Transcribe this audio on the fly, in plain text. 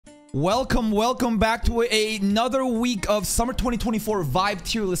Welcome back to another week of Summer 2024 Vibe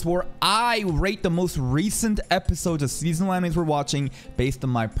Tier List, where I rate the most recent episodes of seasonal animes we're watching based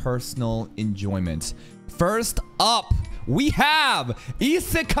on my personal enjoyment. First up, we have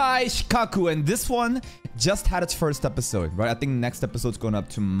Isekai Shikaku, and this one just had its first episode, right? I think next episode's going up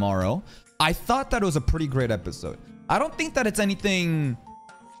tomorrow. I thought that it was a pretty great episode. I don't think that it's anything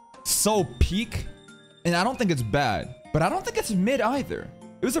so peak, and I don't think it's bad, but I don't think it's mid either.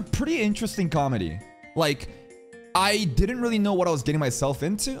 It was a pretty interesting comedy. Like, I didn't really know what I was getting myself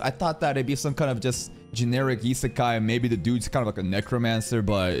into. I thought that it'd be some kind of just generic isekai, and maybe the dude's kind of like a necromancer,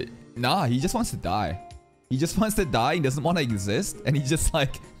 but nah, he just wants to die. He just wants to die. He doesn't want to exist, and he's just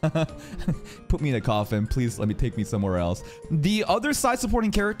like, put me in a coffin, please let me take me somewhere else. The other side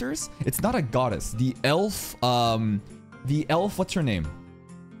supporting characters, it's not a goddess. The elf, what's her name?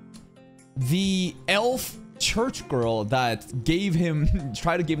 The elf church girl that gave him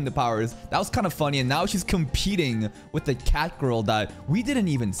tried to give him the powers, that was kind of funny. And now she's competing with the cat girl that we didn't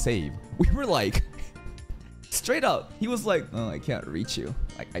even save. We were like, straight up, he was like, oh, I can't reach you,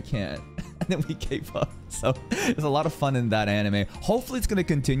 I can't. And then we gave up. So there's a lot of fun in that anime. Hopefully it's going to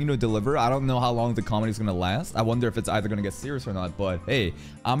continue to deliver. I don't know how long the comedy is going to last. I wonder if it's either going to get serious or not, but hey,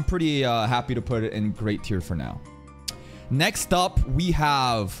 I'm pretty happy to put it in great tier for now. Next up, we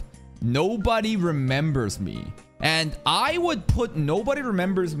have Nobody Remembers Me, and I would put Nobody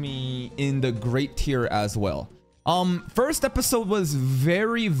Remembers Me in the great tier as well. First episode was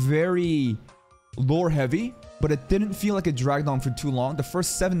very lore heavy, but it didn't feel like it dragged on for too long. The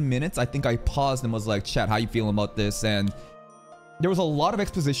first 7 minutes, I think I paused and was like, chat, how you feeling about this? And there was a lot of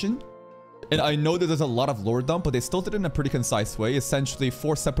exposition, and I know that there's a lot of lore dump, but they still did it in a pretty concise way. Essentially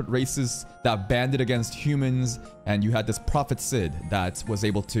 4 separate races that banded against humans, and you had this Prophet Sid that was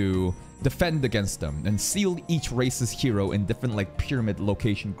able to defend against them and seal each race's hero in different like pyramid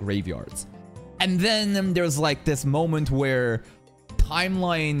location graveyards. And then there's like this moment where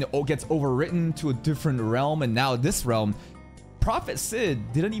timeline gets overwritten to a different realm, and now this realm, Prophet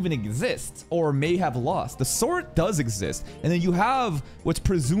Sid didn't even exist, or may have lost. The sword does exist, and then you have what's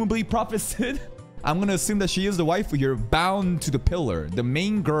presumably Prophet Sid. I'm gonna assume that she is the waifu here, bound to the pillar, the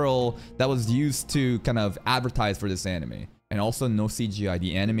main girl that was used to kind of advertise for this anime. And also no CGI.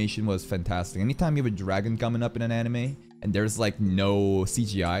 The animation was fantastic. Anytime you have a dragon coming up in an anime and there's like no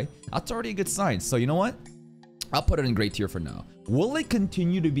CGI, that's already a good sign. So you know what? I'll put it in great tier for now. Will it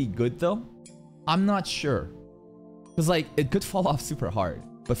continue to be good though? I'm not sure. Because like, it could fall off super hard.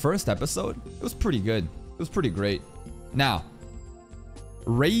 But first episode, it was pretty good. It was pretty great. Now,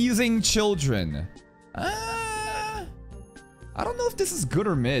 Raising Children. I don't know if this is good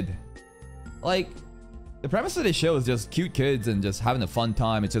or mid. Like, the premise of the show is just cute kids and just having a fun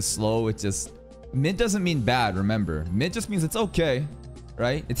time. It's just slow. It's just... Mid doesn't mean bad, remember. Mid just means it's okay,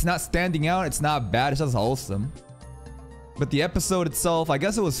 right? It's not standing out. It's not bad. It's just wholesome. But the episode itself, I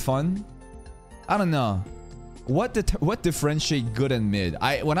guess it was fun. I don't know. What differentiate good and mid?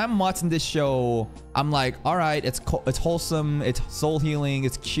 When I'm watching this show, I'm like, all right, it's wholesome, it's soul healing,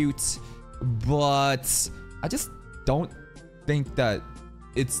 it's cute, but I just don't think that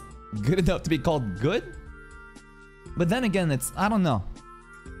it's good enough to be called good. But then again, I don't know.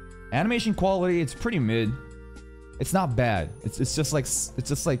 Animation quality, it's pretty mid. It's not bad. It's just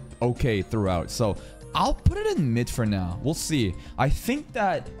like okay throughout. So I'll put it in mid for now. We'll see. I think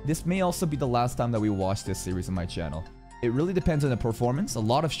that this may also be the last time that we watch this series on my channel. It really depends on the performance. A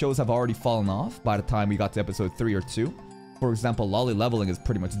lot of shows have already fallen off by the time we got to episode 3 or 2. For example, Lolly Leveling is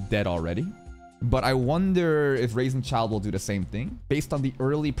pretty much dead already. But I wonder if Raising Child will do the same thing. Based on the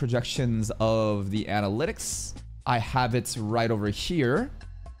early projections of the analytics, I have it right over here.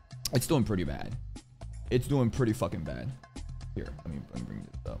 It's doing pretty bad. It's doing pretty fucking bad. Here, let me bring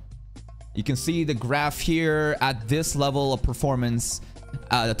this up. You can see the graph here at this level of performance.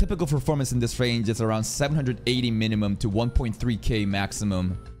 The typical performance in this range is around 780 minimum to 1.3k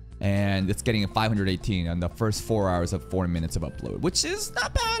maximum. And it's getting a 518 on the first 4 hours of 4 minutes of upload, which is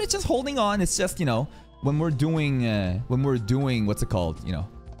not bad. It's just holding on. It's just, you know, when we're doing what's it called, you know,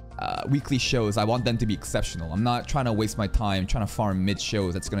 weekly shows, I want them to be exceptional. I'm not trying to waste my time trying to farm mid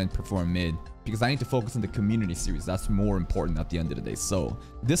shows that's going to perform mid, because I need to focus on the community series. That's more important at the end of the day. So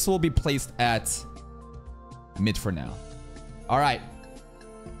this will be placed at mid for now. All right,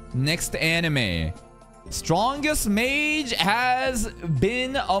 next anime. Strongest Mage has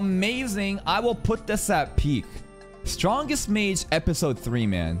been amazing. I will put this at peak. Strongest Mage episode 3,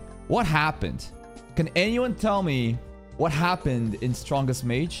 man. What happened? Can anyone tell me what happened in Strongest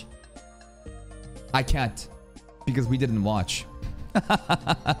Mage? I can't, because we didn't watch.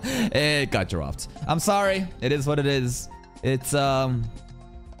 It got dropped. I'm sorry. It is what it is. It's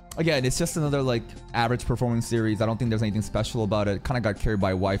again, it's just another like average performance series. I don't think there's anything special about it. Kind of got carried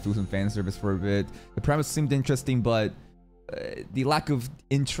by waifus and fan service for a bit. The premise seemed interesting, but the lack of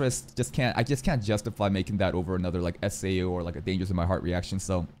interest I just can't justify making that over another like SAO or like a Dangerous in My Heart reaction.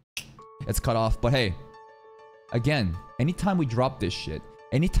 So it's cut off. But hey, again, anytime we drop this shit,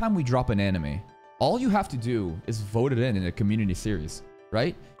 anytime we drop an anime, all you have to do is vote it in a community series,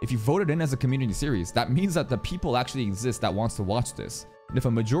 right? If you vote it in as a community series, that means that the people actually exist that wants to watch this. And if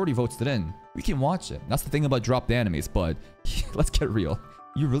a majority votes it in, we can watch it. That's the thing about dropped animes, but let's get real.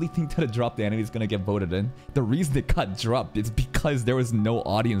 You really think that a dropped anime is gonna get voted in? The reason it got dropped is because there was no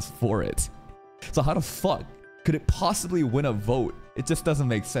audience for it. So how the fuck could it possibly win a vote? It just doesn't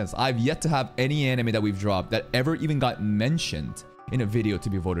make sense. I've yet to have any anime that we've dropped that ever even got mentioned in a video to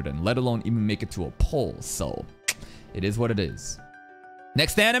be voted in, let alone even make it to a poll. So it is what it is.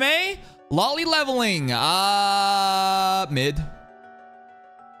 Next anime, Lolly Leveling. Mid.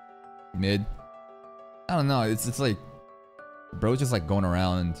 I don't know. It's like, bro's just like going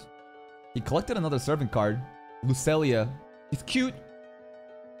around. He collected another servant card, Lucelia. He's cute.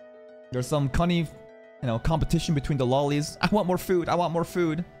 There's some cunning, competition between the lollies. I want more food. I want more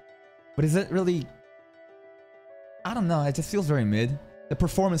food. But is it really? I don't know. It just feels very mid. The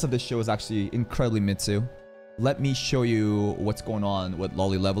performance of this show is actually incredibly mid too. Let me show you what's going on with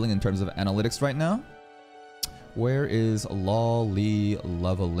Lolly Leveling in terms of analytics right now. Where is Lolly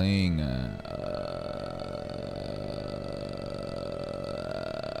Leveling?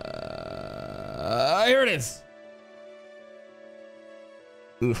 Here it is.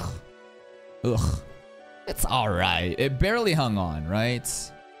 Ugh. It's alright. It barely hung on, right?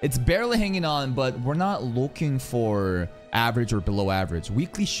 It's barely hanging on, but we're not looking for average or below average.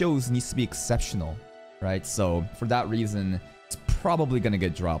 Weekly shows needs to be exceptional, right? So for that reason, it's probably gonna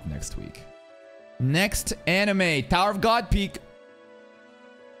get dropped next week. Next anime, Tower of God. Peak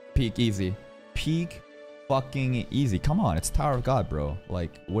easy. Peak fucking easy. Come on, it's Tower of God, bro.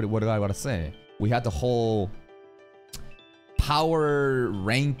 Like, what do I gotta say? We had the whole power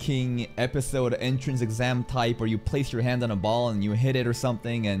ranking episode entrance exam type where you place your hand on a ball and you hit it or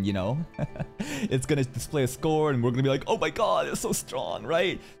something, and it's gonna display a score and we're gonna be like, oh my god, it's so strong,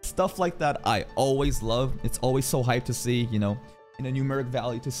 right? Stuff like that I always love. It's always so hyped to see, in a numeric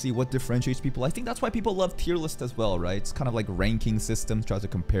value, to see what differentiates people. I think that's why people love tier list as well, right? It's kind of like ranking systems, tries to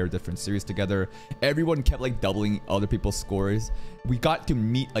compare different series together. Everyone kept like doubling other people's scores. We got to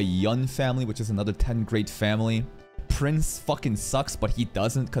meet a Yun family, which is another 10 grade family. Prince fucking sucks, but he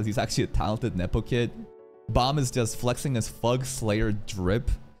doesn't because he's actually a talented Nepo kid. Bomb is just flexing his Fug Slayer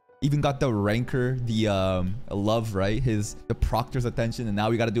drip. Even got the Ranker, the love, right? The Proctor's attention, and now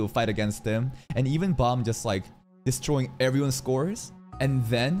we gotta do a fight against him. And even Bomb just like destroying everyone's scores and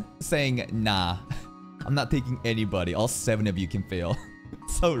then saying, nah, I'm not taking anybody. All 7 of you can fail.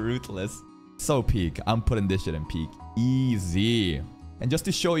 So ruthless. So peak. I'm putting this shit in peak. Easy. And just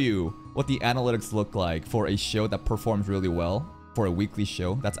to show you what the analytics look like for a show that performs really well, for a weekly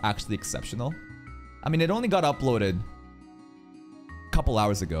show that's actually exceptional. I mean, it only got uploaded a couple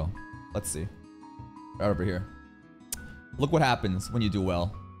hours ago. Let's see. Right over here. Look what happens when you do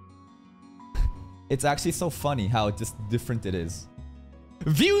well. It's actually so funny how just different it is.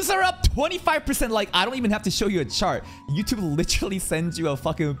 Views are up 25%. Like, I don't even have to show you a chart. YouTube literally sends you a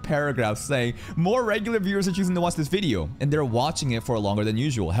fucking paragraph saying more regular viewers are choosing to watch this video, and they're watching it for longer than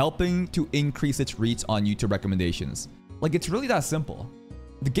usual, helping to increase its reach on YouTube recommendations. Like, it's really that simple.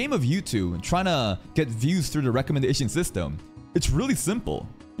 The game of YouTube, trying to get views through the recommendation system, it's really simple.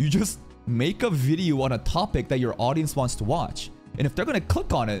 You just make a video on a topic that your audience wants to watch. And if they're going to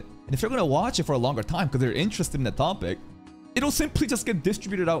click on it, and if they're going to watch it for a longer time because they're interested in the topic, it'll simply just get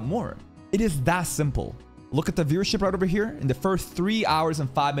distributed out more. It is that simple. Look at the viewership right over here. In the first 3 hours and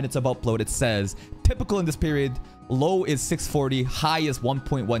 5 minutes of upload, it says typical in this period, low is 640, high is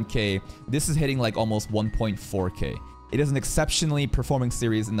 1.1k. This is hitting like almost 1.4k. It is an exceptionally performing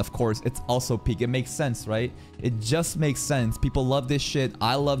series, and of course, it's also peak. It makes sense, right? It just makes sense. People love this shit.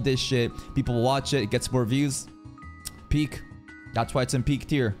 I love this shit. People watch it. It gets more views. Peak. That's why it's in peak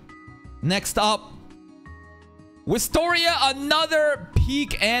tier. Next up, Wistoria, another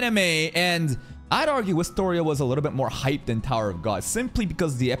peak anime, and I'd argue Wistoria was a little bit more hyped than Tower of God, simply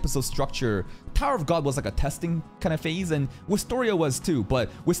because the episode structure. Tower of God was like a testing kind of phase, and Wistoria was too, but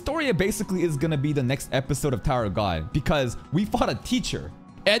Wistoria basically is gonna be the next episode of Tower of God, because we fought a teacher.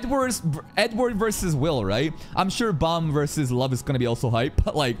 Edward versus Will, right? I'm sure Bomb versus Love is gonna be also hype,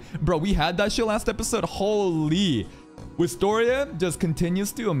 but like, bro, we had that shit last episode. Holy. Wistoria just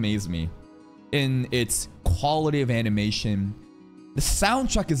continues to amaze me in its quality of animation. The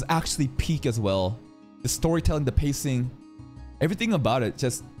soundtrack is actually peak as well. The storytelling, the pacing, everything about it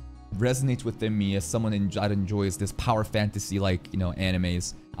just resonates within me as someone that enjoys this power fantasy, like, you know,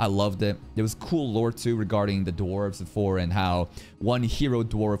 animes. I loved it. There was cool lore too regarding the dwarves before, and how one hero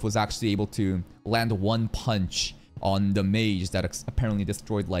dwarf was actually able to land one punch on the mage that apparently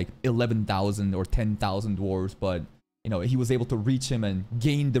destroyed like 11,000 or 10,000 dwarves, but you know, he was able to reach him and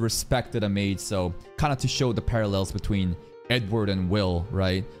gain the respect of the mage. So kind of to show the parallels between Edward and Will,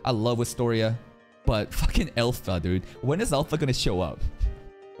 right? I love Wistoria, but fucking Elpha, dude. When is Elpha gonna show up?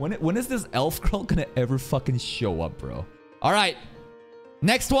 When is this elf girl gonna ever fucking show up, bro? All right,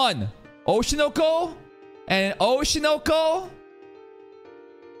 next one, Oshinoko and Oshinoko.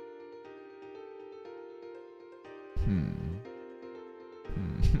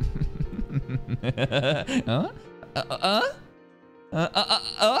 Huh?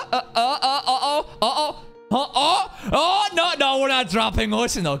 No, we're not dropping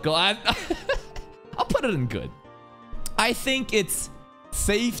Oshinoko. I'll put it in good. I think it's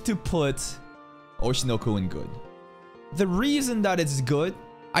safe to put Oshinoko in good. The reason that it's good,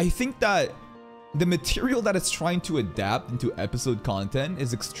 I think that the material that it's trying to adapt into episode content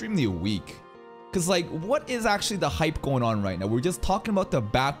is extremely weak. Because, like, what is actually the hype going on right now? We're just talking about the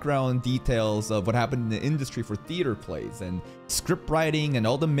background details of what happened in the industry for theater plays and script writing and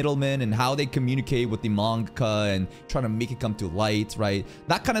all the middlemen and how they communicate with the mangaka and trying to make it come to light, right?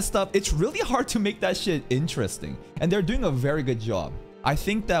 That kind of stuff. It's really hard to make that shit interesting. And they're doing a very good job. I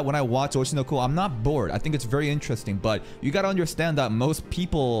think that when I watch Oshinoko, I'm not bored. I think it's very interesting. But you gotta understand that most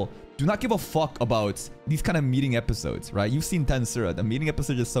people do not give a fuck about these kind of meeting episodes, right? You've seen Tensura. The meeting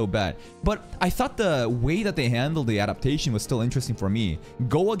episode is so bad. But I thought the way that they handled the adaptation was still interesting for me.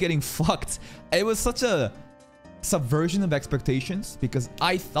 Goa getting fucked. It was such a subversion of expectations because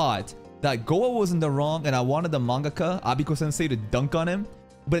I thought that Goa was in the wrong and I wanted the mangaka, Abiko Sensei, to dunk on him.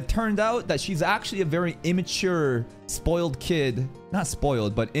 But it turned out that she's actually a very immature, spoiled kid. Not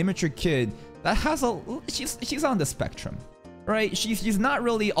spoiled, but immature kid that has a... She's on the spectrum. Right? She's not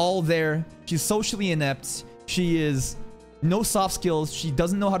really all there. She's socially inept. She is no soft skills. She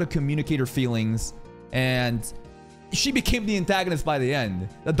doesn't know how to communicate her feelings. And she became the antagonist by the end.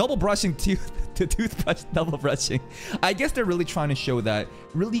 The double brushing, the toothbrush double brushing. I guess they're really trying to show that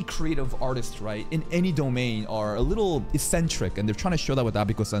really creative artists, right, in any domain are a little eccentric. And they're trying to show that with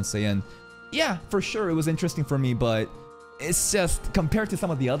Abiko Sensei. And yeah, for sure, it was interesting for me. But it's just, compared to some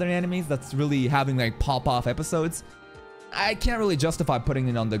of the other animes that's really having like pop-off episodes, I can't really justify putting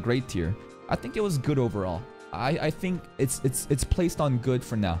it on the great tier. I think it was good overall. I think it's placed on good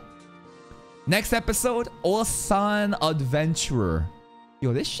for now. Next episode, Osan Adventurer.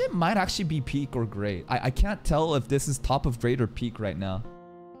 Yo, this shit might actually be peak or great. I can't tell if this is top of great or peak right now.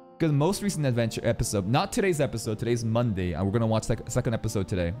 Because the most recent adventure episode, not today's episode, today's Monday, and we're gonna watch second episode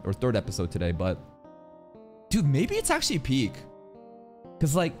today, or third episode today, but dude, maybe it's actually peak.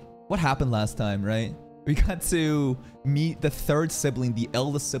 Because like, what happened last time, right? We got to meet the third sibling, the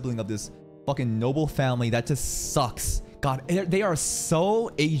eldest sibling of this fucking noble family that just sucks. God, they are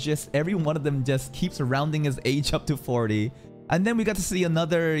so ageist. Every one of them just keeps rounding his age up to 40. And then we got to see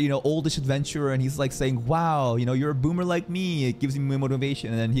another, you know, oldish adventurer, and he's like saying, wow, you know, you're a boomer like me. It gives me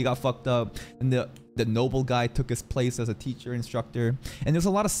motivation. And then he got fucked up, and the noble guy took his place as a teacher, instructor. And there's a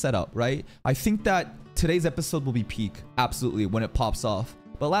lot of setup, right? I think that today's episode will be peak, absolutely, when it pops off.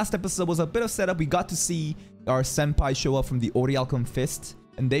 But last episode was a bit of setup. We got to see our senpai show up from the Orialcom Fist,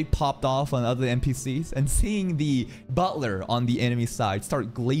 and they popped off on other NPCs, and seeing the butler on the enemy side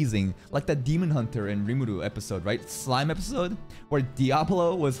start glazing like that Demon Hunter in Rimuru episode, right? Slime episode, where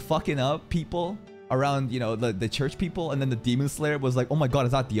Diablo was fucking up people around, you know, the church people, and then the Demon Slayer was like, oh my god,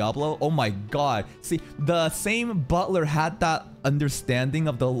 is that Diablo? Oh my god. See, the same butler had that understanding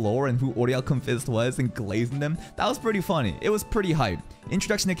of the lore and who Orialcom Fist was and glazing them. That was pretty funny. It was pretty hype.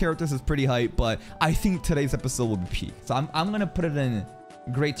 Introduction to characters is pretty hype, but I think today's episode will be peak. So I'm gonna put it in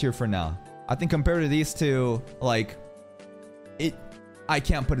great tier for now. I think compared to these two, like, I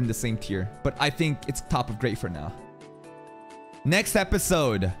can't put in the same tier, but I think it's top of great for now. Next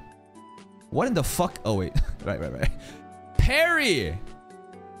episode. What in the fuck? Oh, wait. Right. Perry!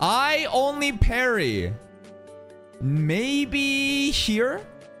 I only Perry. Maybe here?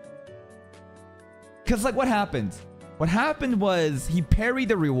 Because, like, what happened? What happened was he parried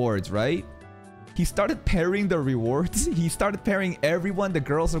the rewards, right? He started parrying the rewards. He started parrying everyone, the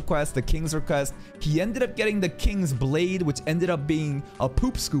girl's request, the king's request. He ended up getting the king's blade, which ended up being a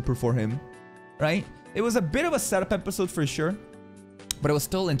poop scooper for him, right? It was a bit of a setup episode for sure, but it was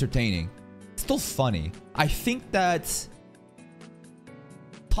still entertaining. Still funny. I think that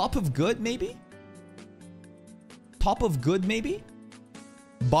top of good, maybe? Top of good, maybe?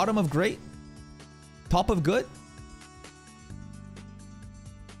 Bottom of great? Top of good?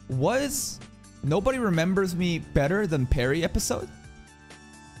 Was Nobody Remembers Me better than Perry episode?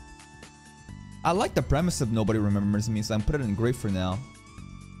 I like the premise of Nobody Remembers Me, so I'm putting it in great for now.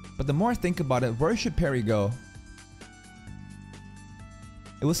 But the more I think about it, where should Perry go?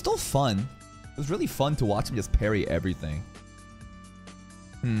 It was still fun. It was really fun to watch him just parry everything.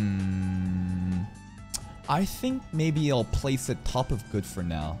 I think maybe I'll place it top of good for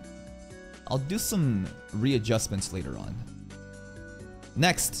now. I'll do some readjustments later on.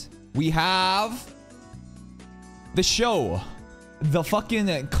 Next, we have the show. The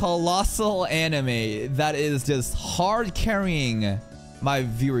fucking colossal anime that is just hard carrying my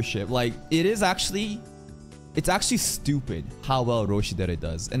viewership. Like, it's actually stupid how well Roshidere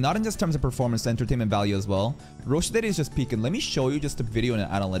does. And not in just terms of performance, entertainment value as well. Roshidere is just peaking. Let me show you just a video and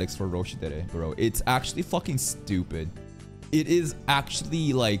analytics for Roshidere, bro. It's actually fucking stupid. It is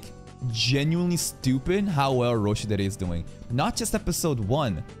actually, like, genuinely stupid how well Roshidere is doing. Not just episode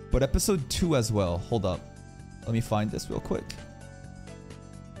 1, but episode 2 as well. Hold up. Let me find this real quick.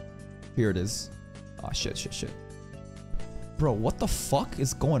 Here it is. Ah, shit. Bro, what the fuck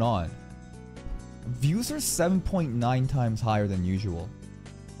is going on? Views are 7.9 times higher than usual.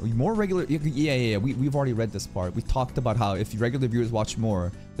 More regular... Yeah. We've already read this part. We talked about how if regular viewers watch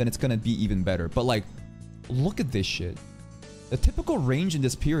more, then it's gonna be even better. But, like, look at this shit. The typical range in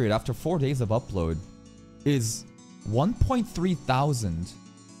this period after 4 days of upload is 1.3 thousand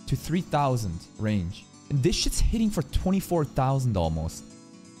to 3,000 range. And this shit's hitting for 24,000 almost.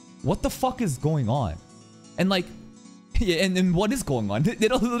 What the fuck is going on? And, like... Yeah, and what is going on?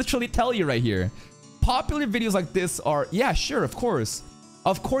 It'll literally tell you right here. Popular videos like this are... Yeah, sure, of course.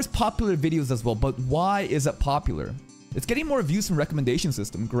 Of course, popular videos as well. But why is it popular? It's getting more views from recommendation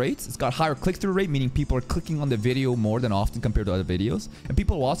system. Great. It's got higher click-through rate, meaning people are clicking on the video more than often compared to other videos. And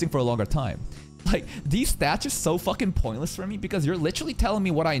people are watching for a longer time. Like, these stats are so fucking pointless for me because you're literally telling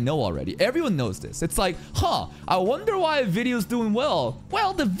me what I know already. Everyone knows this. It's like, I wonder why a video's doing well.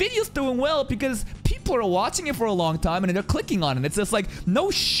 Well, the video's doing well because people are watching it for a long time and they're clicking on it. It's just like,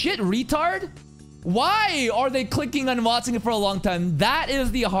 no shit, retard. Why are they clicking and watching it for a long time? That is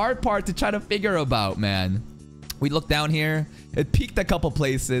the hard part to try to figure about, man. We look down here. It peaked a couple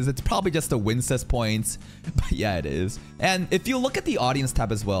places. It's probably just a Wincest points. But yeah, it is. And if you look at the audience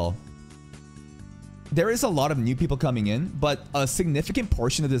tab as well, there is a lot of new people coming in, but a significant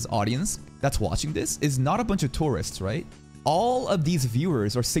portion of this audience that's watching this is not a bunch of tourists, right? All of these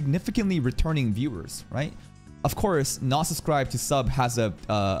viewers are significantly returning viewers, right? Of course, not subscribed to sub has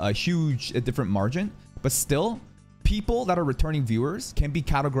a huge different margin, but still, people that are returning viewers can be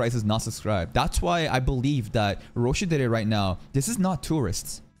categorized as not subscribed. That's why I believe that Roshidere right now, this is not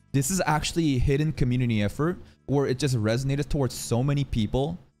tourists. This is actually hidden community effort where it just resonated towards so many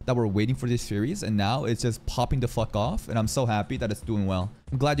people that were waiting for this series, and now it's just popping the fuck off, and I'm so happy that it's doing well.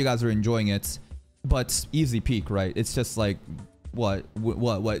 I'm glad you guys are enjoying it, but easy peak, right? It's just like, what?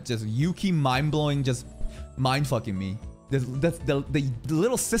 Just Yuki mind-blowing, just mind-fucking me. The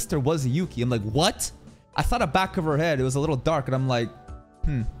little sister was Yuki. I'm like, what? I saw the back of her head. It was a little dark, and I'm like,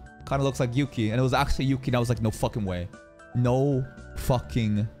 kind of looks like Yuki, and it was actually Yuki, and I was like, no fucking way. No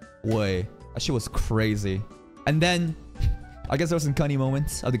fucking way. That shit was crazy. And then I guess there was some funny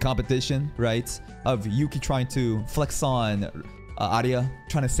moments of the competition, right? Of Yuki trying to flex on Arya,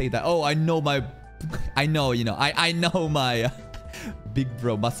 trying to say that, oh, I know my big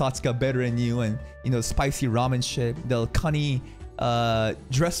bro Masachika better than you, and spicy ramen shit. The Kani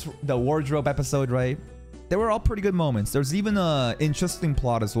the wardrobe episode, right? They were all pretty good moments. There's even a interesting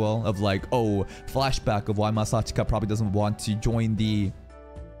plot as well of like, oh, flashback of why Masachika probably doesn't want to join the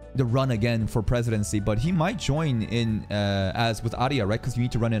run again for presidency, but he might join in as with Arya, right? Because you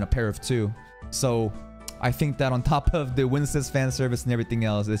need to run in a pair of two. So I think that on top of the Wincest fan service and everything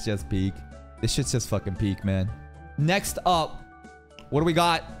else, it's just peak. This shit's just fucking peak, man. Next up, what do we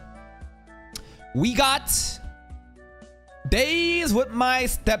got? We got Days with My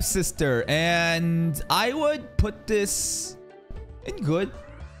Stepsister, and I would put this in good.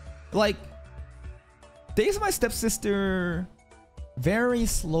 Like, Days with My Stepsister, very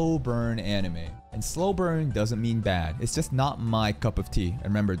slow burn anime, and slow burn doesn't mean bad. It's just not my cup of tea. And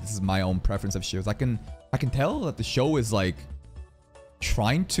remember, this is my own preference of shows. I can tell that the show is like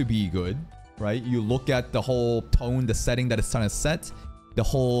trying to be good, right? You look at the whole tone, the setting that it's trying to set, the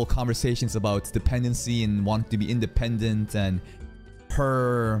whole conversations about dependency and wanting to be independent, and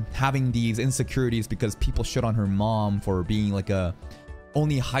her having these insecurities because people shit on her mom for being like a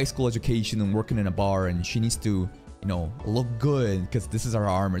only high school education and working in a bar, and she needs to look good because this is our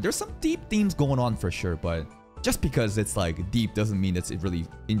armor. There's some deep themes going on for sure, but just because it's like deep doesn't mean it's really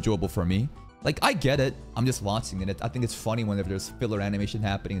enjoyable for me. Like, I get it. I'm just watching it. I think it's funny whenever there's filler animation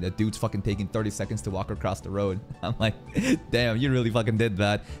happening. The dude's fucking taking 30 seconds to walk across the road. I'm like, damn, you really fucking did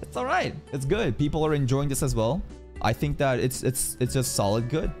that. It's alright. It's good. People are enjoying this as well. I think that it's just solid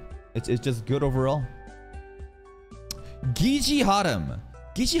good. It's just good overall. Gigi Harem.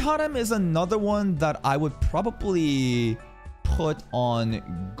 Gigi Harem is another one that I would probably put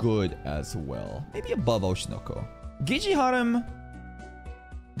on good as well. Maybe above Oshinoko. Gigi Harem...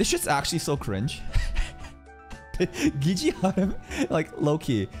 This shit's actually so cringe. Gigi Harem, like,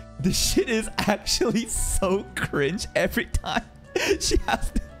 low-key, this shit is actually so cringe every time she has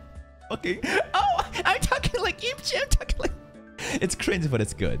to fucking... Oh, I'm talking like Imchi, I'm talking like... It's cringe, but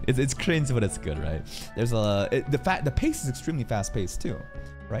it's good. It's cringe, but it's good, right? There's a... The pace is extremely fast-paced, too,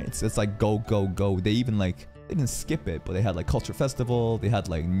 right? It's like go, go, go. They even, like... They didn't skip it, but they had like Culture Festival, they had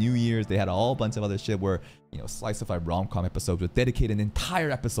like New Year's, they had a whole bunch of other shit where, you know, slice of life rom-com episodes with dedicated entire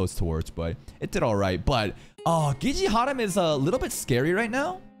episodes towards, but it did alright. But Gigi Harem is a little bit scary right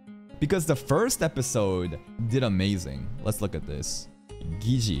now because the first episode did amazing. Let's look at this.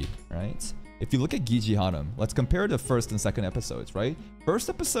 Gigi, right? If you look at Gigi Harem, let's compare the first and second episodes, right? First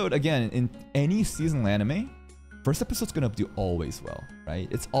episode, again, in any seasonal anime, first episode's gonna do always well, right?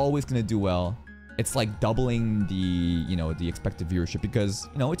 It's always gonna do well. It's like doubling the, you know, the expected viewership because,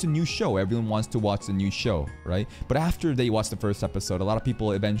 you know, it's a new show. Everyone wants to watch the new show, right? But after they watch the first episode, a lot of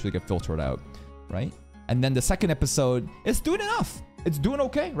people eventually get filtered out, right? And then the second episode, it's doing enough. It's doing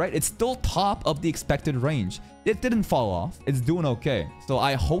okay, right? It's still top of the expected range. It didn't fall off. It's doing okay. So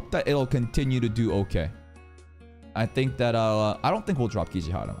I hope that it'll continue to do okay. I think that, I don't think we'll drop Gigi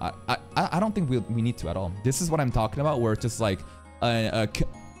Harem. I don't think we need to at all. This is what I'm talking about, where it's just like,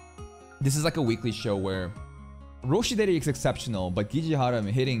 this is like a weekly show where Roshideri is exceptional, but Gigi Harem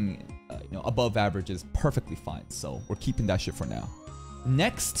hitting you know, above average is perfectly fine. So we're keeping that shit for now.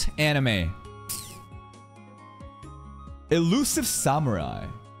 Next anime. Elusive Samurai.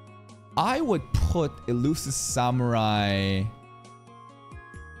 I would put Elusive Samurai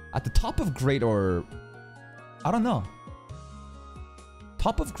at the top of grade or... I don't know.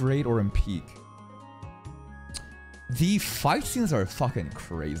 Top of grade or in peak. The fight scenes are fucking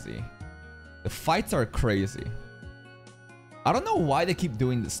crazy. The fights are crazy. I don't know why they keep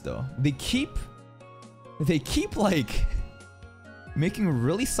doing this though. They keep like making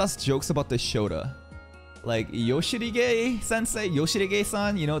really sus jokes about the Shota. Like Yoshirige sensei,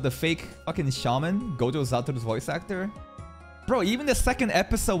 Yoshirige-san, you know, the fake fucking shaman, Gojo Satoru's voice actor. Bro, even the second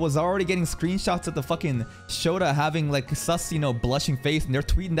episode was already getting screenshots of the fucking Shota having like sus, you know, blushing face, and they're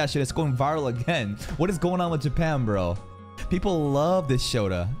tweeting that shit. It's going viral again. What is going on with Japan, bro? People love this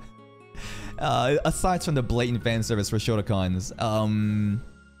Shota. Aside from the blatant fan service for Shotacons,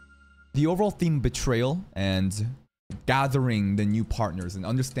 the overall theme, betrayal and gathering the new partners and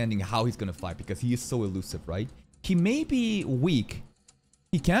understanding how he's gonna fight because he is so elusive, right? He may be weak.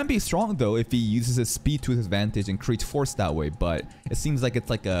 He can be strong though if he uses his speed to his advantage and creates force that way, but it seems like it's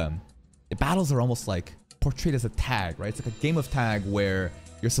like the battles are almost like portrayed as a tag, right? It's like a game of tag where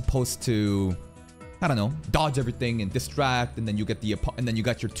you're supposed to, I don't know, dodge everything and distract, and then you get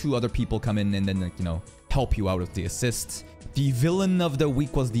your two other people come in and then, like, you know, help you out with the assists. The villain of the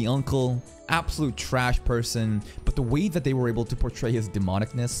week was the uncle, absolute trash person, but the way that they were able to portray his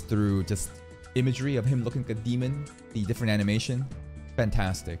demonicness through just imagery of him looking like a demon, the different animation,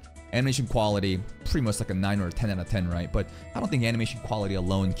 fantastic. Animation quality, pretty much like a 9 or a 10 out of 10, right? But I don't think animation quality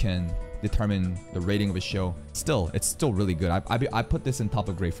alone can determine the rating of a show. Still, it's still really good. I put this in top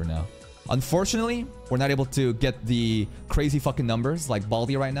of grade for now. Unfortunately, we're not able to get the crazy fucking numbers like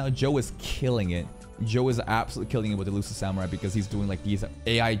Baldi right now. Joe is killing it. Joe is absolutely killing it with Elusive Samurai because he's doing like these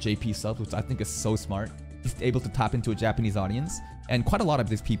AI JP subs, which I think is so smart. He's able to tap into a Japanese audience. And quite a lot of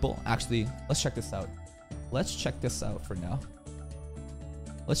these people, actually, let's check this out. Let's check this out for now.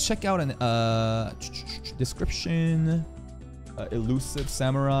 Let's check out an description. Elusive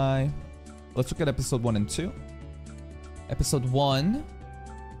Samurai. Let's look at episode 1 and 2. Episode 1,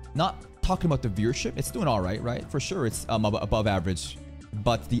 not talking about the viewership. It's doing all right, right? For sure, it's above average.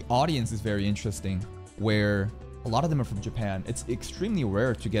 But the audience is very interesting, where a lot of them are from Japan. It's extremely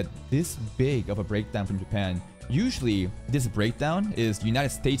rare to get this big of a breakdown from Japan. Usually, this breakdown is United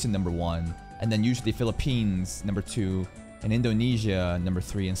States in #1, and then usually Philippines #2, and Indonesia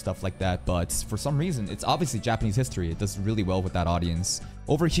 #3 and stuff like that. But for some reason, it's obviously Japanese history. It does really well with that audience.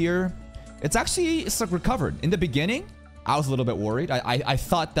 Over here, it's like recovered. In the beginning, I was a little bit worried. I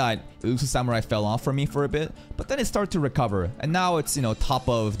thought that Elusive Samurai fell off for me for a bit, but then it started to recover. And now it's, you know, top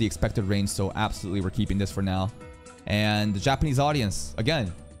of the expected range, so absolutely we're keeping this for now. And the Japanese audience,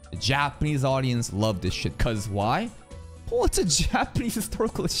 again, the Japanese audience love this shit. Cause why? Well, it's a Japanese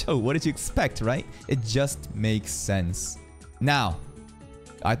historical show. What did you expect, right? It just makes sense. Now,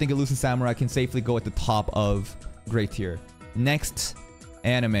 I think Elusive Samurai can safely go at the top of great tier. Next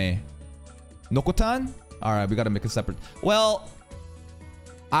anime. Nokotan? Alright, we gotta make a separate... Well,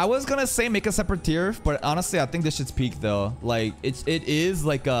 I was gonna say make a separate tier, but honestly, I think this shit's peak though. Like, it is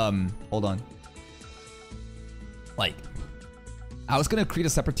like, hold on. Like, I was gonna create a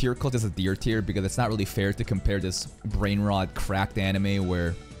separate tier called just a deer tier because it's not really fair to compare this brain rot cracked anime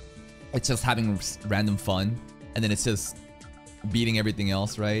where it's just having random fun and then it's just beating everything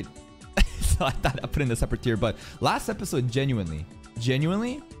else, right? So I thought I'd put in a separate tier, but last episode, genuinely,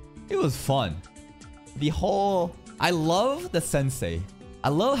 it was fun. The whole... I love the sensei. I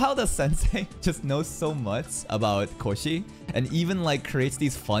love how the sensei just knows so much about Koshi and even like creates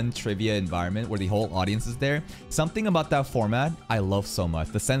these fun trivia environment where the whole audience is there. Something about that format I love so much.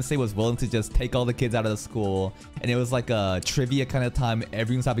 The sensei was willing to just take all the kids out of the school and it was like a trivia kind of time.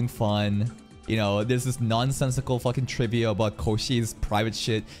 Everyone's having fun. You know, there's this nonsensical fucking trivia about Koshi's private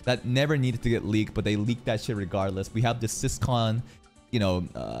shit that never needed to get leaked, but they leaked that shit regardless. We have this Siscon, you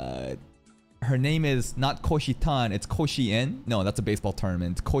know, her name is not Koshi-tan, it's Koshi-en. No, that's a baseball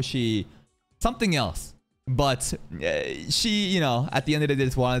tournament. Koshi... something else. But she, you know, at the end of the day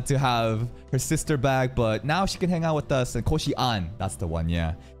just wanted to have her sister back, but now she can hang out with us. And Koshi-an, that's the one,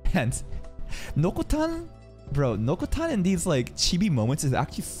 yeah. And Nokotan, bro, Nokotan in these like chibi moments is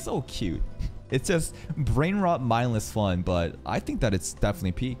actually so cute. It's just brain rot, mindless fun, but I think that it's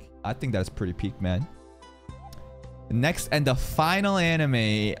definitely peak. I think that's pretty peak, man. Next and the final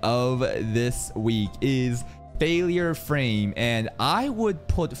anime of this week is Failure Frame, and I would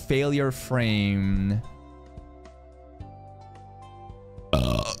put Failure Frame...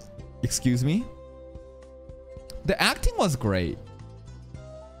 excuse me? The acting was great.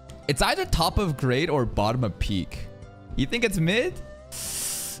 It's either top of great or bottom of peak. You think it's mid?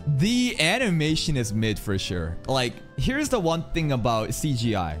 The animation is mid for sure. Like, here's the one thing about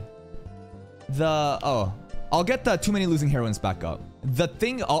CGI. I'll get the too many losing heroines back up. The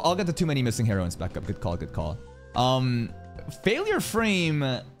thing, I'll get the too many missing heroines back up. Good call, good call. Failure Frame,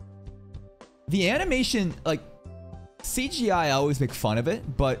 the animation, like, CGI, I always make fun of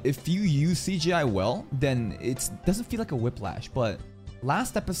it, but if you use CGI well, then it doesn't feel like a whiplash. But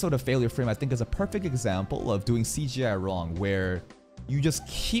last episode of Failure Frame, I think, is a perfect example of doing CGI wrong, where you just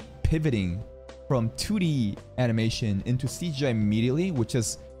keep pivoting from 2D animation into CGI immediately, which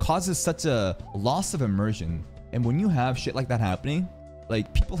just causes such a loss of immersion. And when you have shit like that happening,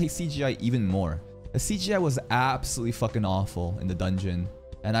 like, people hate CGI even more. The CGI was absolutely fucking awful in the dungeon.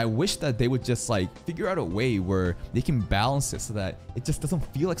 And I wish that they would just like figure out a way where they can balance it so that it just doesn't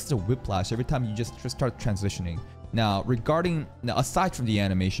feel like such a whiplash every time you just start transitioning. Now, aside from the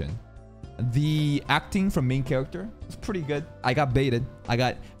animation, the acting from main character was pretty good. I got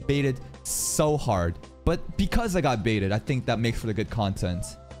baited so hard. But because I got baited, I think that makes for the good content.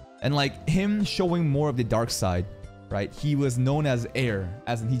 And like him showing more of the dark side, right? He was known as Air,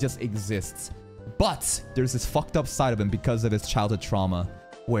 as in he just exists. But there's this fucked up side of him because of his childhood trauma,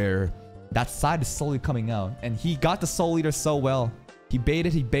 where that side is slowly coming out. And he got the Soul Eater so well. He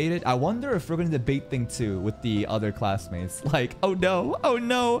baited. I wonder if we're going to debate thing too with the other classmates. Like, oh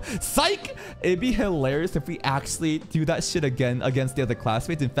no, psych! It'd be hilarious if we actually do that shit again against the other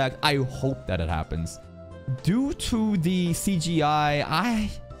classmates. In fact, I hope that it happens. Due to the CGI,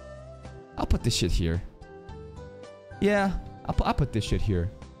 I'll put this shit here. Yeah, I'll put this shit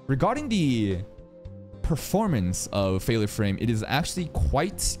here. Regarding the performance of Failure Frame, it is actually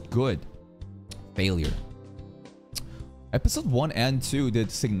quite good. Failure. Episode 1 and 2 did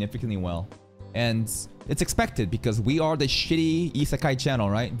significantly well. And it's expected because we are the shitty isekai channel,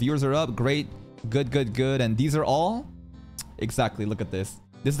 right? Viewers are up, great, good. And these are all... Exactly, look at this.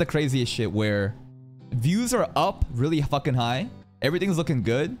 This is the craziest shit where views are up really fucking high. Everything's looking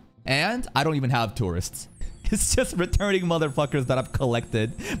good. And I don't even have tourists. It's just returning motherfuckers that I've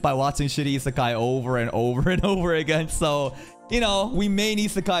collected by watching shitty isekai over and over again. So, you know, we main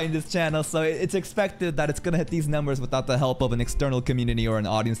isekai in this channel, so it's expected that it's gonna hit these numbers without the help of an external community or an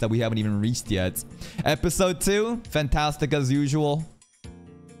audience that we haven't even reached yet. Episode 2, fantastic as usual.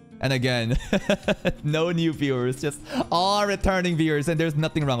 And again, no new viewers, just all returning viewers, and there's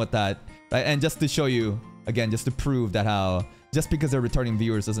nothing wrong with that. Right? And just to show you, again, just to prove that how just because they're returning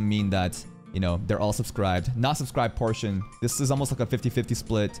viewers doesn't mean that, you know, they're all subscribed. Not subscribed portion, this is almost like a 50-50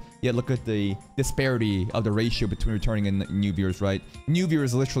 split. Yet look at the disparity of the ratio between returning and new viewers, right? New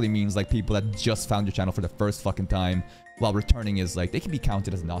viewers literally means like people that just found your channel for the first fucking time, while returning is like, they can be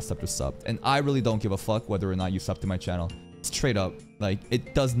counted as not subbed or subbed. And I really don't give a fuck whether or not you sub to my channel. Straight up. Like,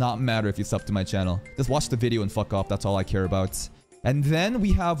 it does not matter if you sub to my channel. Just watch the video and fuck off. That's all I care about. And then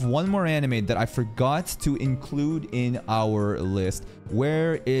we have one more anime that I forgot to include in our list.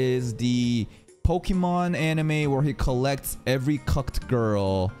 Where is the Pokemon anime where he collects every cucked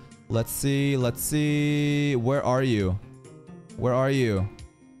girl? Let's see. Let's see. Where are you? Where are you?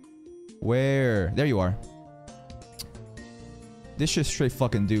 Where? There you are. This shit's straight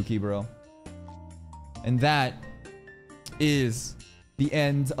fucking dookie, bro. And that is the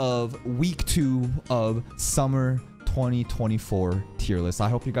end of week 2 of summer 2024 tier list. I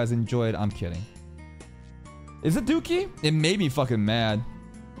hope you guys enjoyed. I'm kidding. Is it dookie? It made me fucking mad.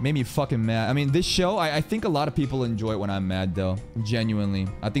 Made me fucking mad. I mean, this show, I think a lot of people enjoy it when I'm mad, though. Genuinely.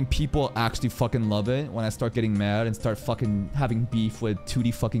 I think people actually fucking love it when I start getting mad and start fucking having beef with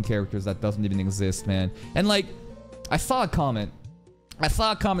 2D fucking characters that doesn't even exist, man. And like, I saw a comment. I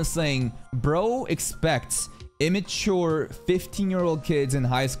saw a comment saying, bro expects immature 15-year-old kids in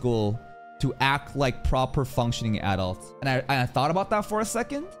high school to act like proper functioning adults. And I thought about that for a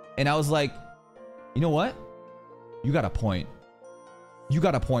second, and I was like, you know what? You got a point. You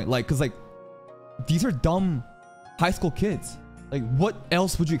got a point. Like, cause like, these are dumb high school kids. Like, what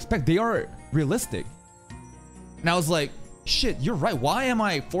else would you expect? They are realistic. And I was like, shit, you're right. Why am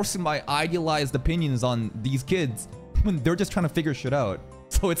I forcing my idealized opinions on these kids when they're just trying to figure shit out?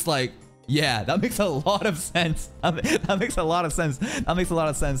 So it's like, yeah, that makes a lot of sense. That makes a lot of sense. That makes a lot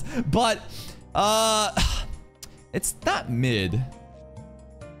of sense. But, it's not mid.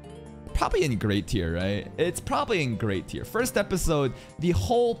 Probably in great tier, right? It's probably in great tier. First episode, the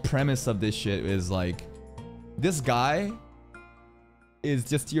whole premise of this shit is like, this guy is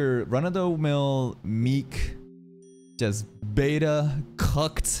just your run-of-the-mill, meek, just beta,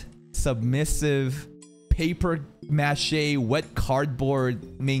 cucked, submissive, paper mache, wet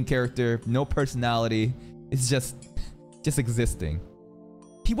cardboard main character, no personality. It's just existing.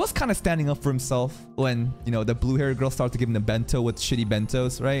 He was kind of standing up for himself when, you know, the blue-haired girl started to give him the bento with shitty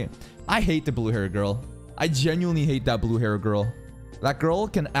bentos, right? I hate the blue-haired girl. I genuinely hate that blue-haired girl. That girl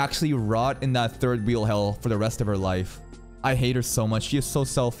can actually rot in that third wheel hell for the rest of her life. I hate her so much. She is so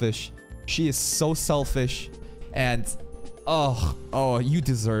selfish. She is so selfish. And, oh, you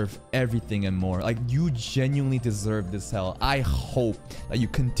deserve everything and more. Like, you genuinely deserve this hell. I hope that you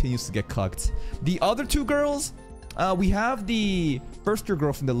continue to get cucked. The other two girls, we have the first year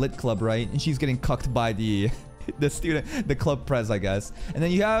girl from the lit club, right? And she's getting cucked by the the club pres, I guess. And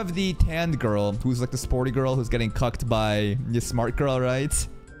then you have the tanned girl, who's like the sporty girl, who's getting cucked by the smart girl, right?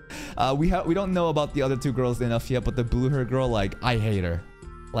 We don't know about the other two girls enough yet, but the blue-haired girl, like, I hate her.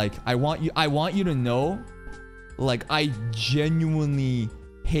 Like, I want you to know, like, I genuinely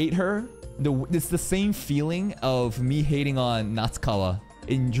hate her. It's the same feeling of me hating on Natsukawa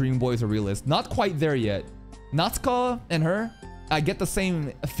in Dream Boys Are Realist. Not quite there yet. Natsukawa and her, I get the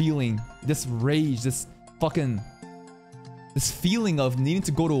same feeling. This rage, this feeling of needing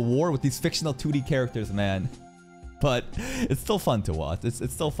to go to war with these fictional 2D characters, man. But it's still fun to watch.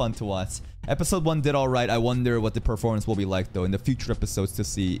 It's still fun to watch. Episode 1 did alright. I wonder what the performance will be like, though, in the future episodes to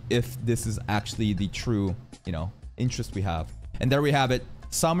see if this is actually the true, you know, interest we have. And there we have it.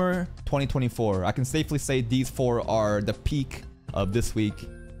 Summer 2024. I can safely say these 4 are the peak of this week.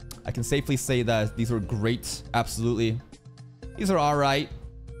 I can safely say that these were great. Absolutely. These are alright.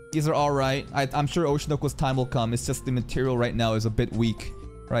 These are alright. I'm sure Oshinoko's time will come. It's just the material right now is a bit weak.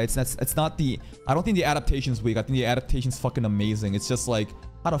 Right? It's not the... I don't think the adaptation's weak. I think the adaptation's fucking amazing. It's just like,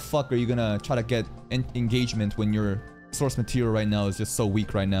 how the fuck are you gonna try to get engagement when your source material right now is just so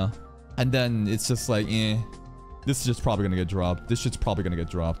weak right now? And then it's just like, eh. This is just probably gonna get dropped. This shit's probably gonna get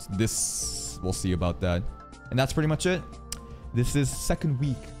dropped. This... We'll see about that. And that's pretty much it. This is second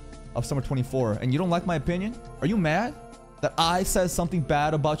week of summer 24. And you don't like my opinion? Are you mad that I said something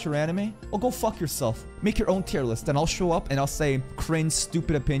bad about your anime? Well, go fuck yourself. Make your own tier list, and I'll show up and I'll say cringe,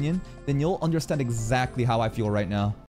 stupid opinion. Then you'll understand exactly how I feel right now.